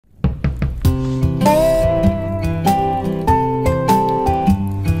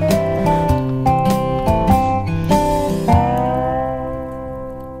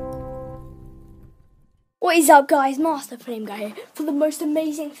up, guys? Master Flame Guy here for the most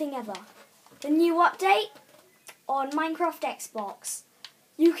amazing thing ever. The new update on Minecraft Xbox.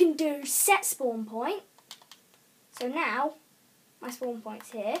 You can do set spawn point. So now, my spawn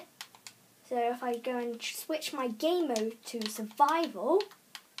point's here. So if I go and switch my game mode to survival,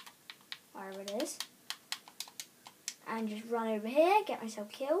 wherever it is, and just run over here, get myself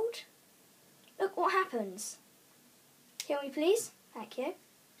killed. Look what happens. Kill me, please. Thank you.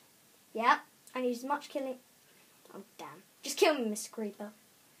 Yeah, I need as much killing. Oh, damn. Just kill me, Mr. Creeper.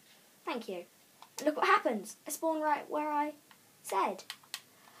 Thank you. And look what happens. I spawn right where I said.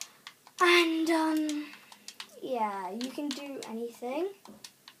 And, yeah, you can do anything.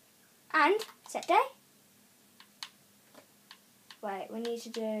 And, set day. Wait, we need to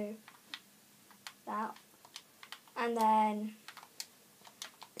do that. And then,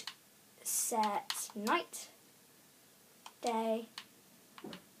 set night, day.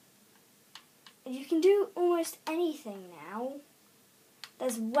 And you can do almost anything now.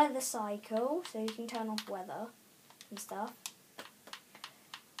 There's weather cycle, so you can turn off weather and stuff.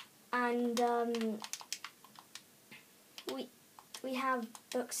 And we have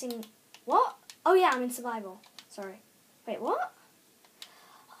books in what? Oh yeah, I'm in survival. Sorry. Wait, what?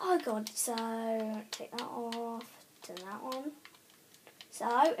 Oh god. So take that off. Turn that on.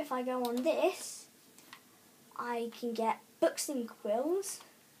 So if I go on this, I can get books and quills.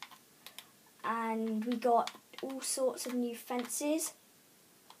 And we got all sorts of new fences.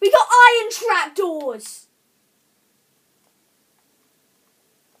 We got iron trapdoors!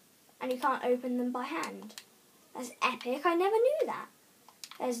 And you can't open them by hand. That's epic, I never knew that.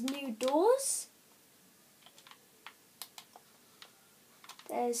 There's new doors.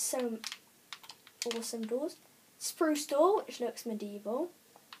 There's some awesome doors. Spruce door, which looks medieval.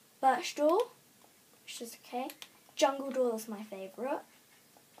 Birch door, which is okay. Jungle door is my favourite.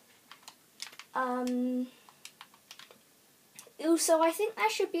 Also, I think there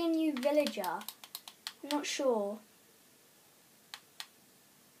should be a new villager. I'm not sure.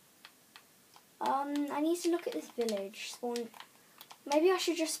 I need to look at this village. Spawn. Maybe I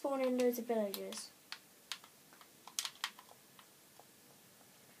should just spawn in loads of villagers.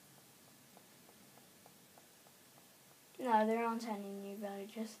 No, there aren't any new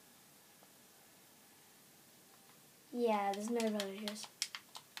villagers. Yeah, there's no villagers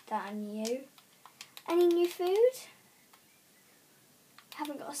that are new. Any new food?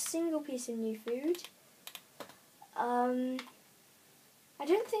 Haven't got a single piece of new food. I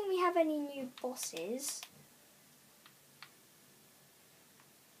don't think we have any new bosses.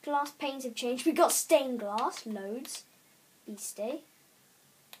 Glass panes have changed. We got stained glass, loads. Beastie.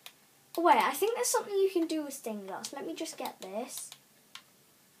 Oh wait, I think there's something you can do with stained glass. Let me just get this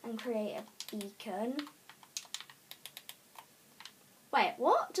and create a beacon. Wait,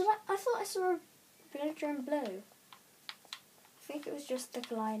 what? I thought I saw a villager in blue. I think it was just the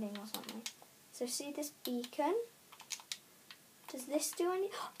colliding or something. So see this beacon? Does this do any...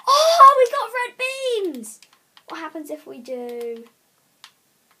 Oh, we got red beans! What happens if we do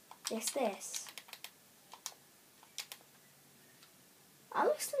this? That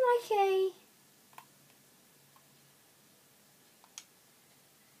looks like a...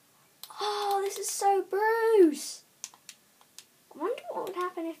 Oh, this is so Bruce! I wonder what would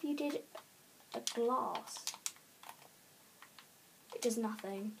happen if you did a glass. It does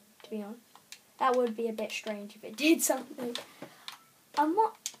nothing, to be honest. That would be a bit strange if it did something. And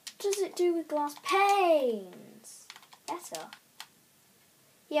what does it do with glass panes? Better.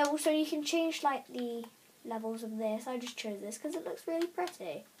 Yeah, also you can change like the levels of this. I just chose this because it looks really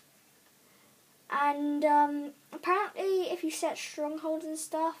pretty. And apparently if you set strongholds and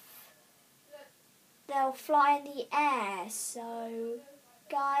stuff, they'll fly in the air. So,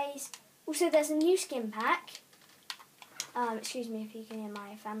 guys, also there's a new skin pack. Excuse me if you can hear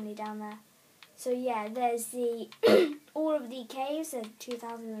my family down there. So yeah, there's the all of the caves of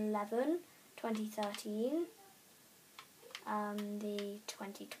 2011, 2013, the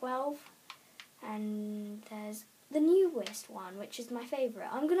 2012, and there's the newest one, which is my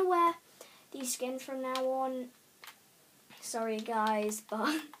favourite. I'm gonna wear these skins from now on. Sorry guys,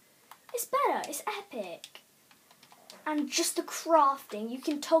 but it's better. It's epic. And just the crafting, you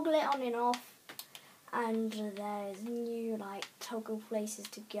can toggle it on and off. And there's new like toggle places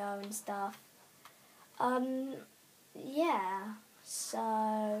to go and stuff. Yeah, so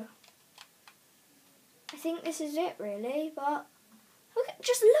I think this is it really, but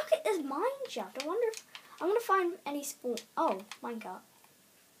just look at this mine shaft. I wonder if I'm gonna find any spawn. Oh, minecart.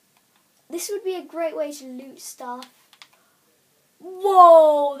 This would be a great way to loot stuff.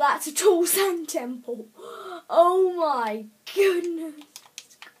 Whoa, that's a tall sand temple. Oh my goodness.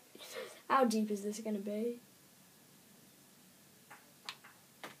 How deep is this going to be?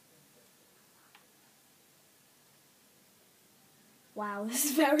 Wow, this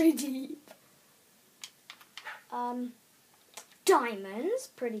is very deep. Diamonds,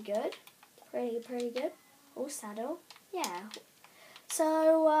 pretty good. Pretty good. Oh, saddle. Yeah.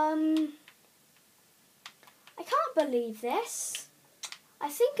 So, I can't believe this. I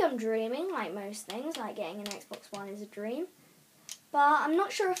think I'm dreaming, like most things, like getting an Xbox One is a dream. But I'm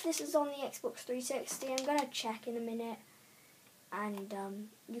not sure if this is on the Xbox 360. I'm going to check in a minute. And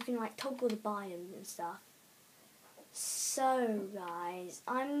you can like toggle the biomes and stuff. So guys,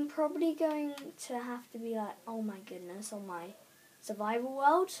 I'm probably going to have to be like, oh my goodness, on my survival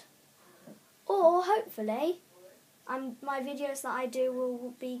world. Or hopefully, my videos that I do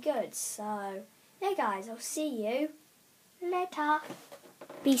will be good. So yeah guys, I'll see you later.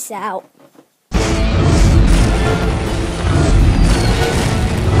 Peace out.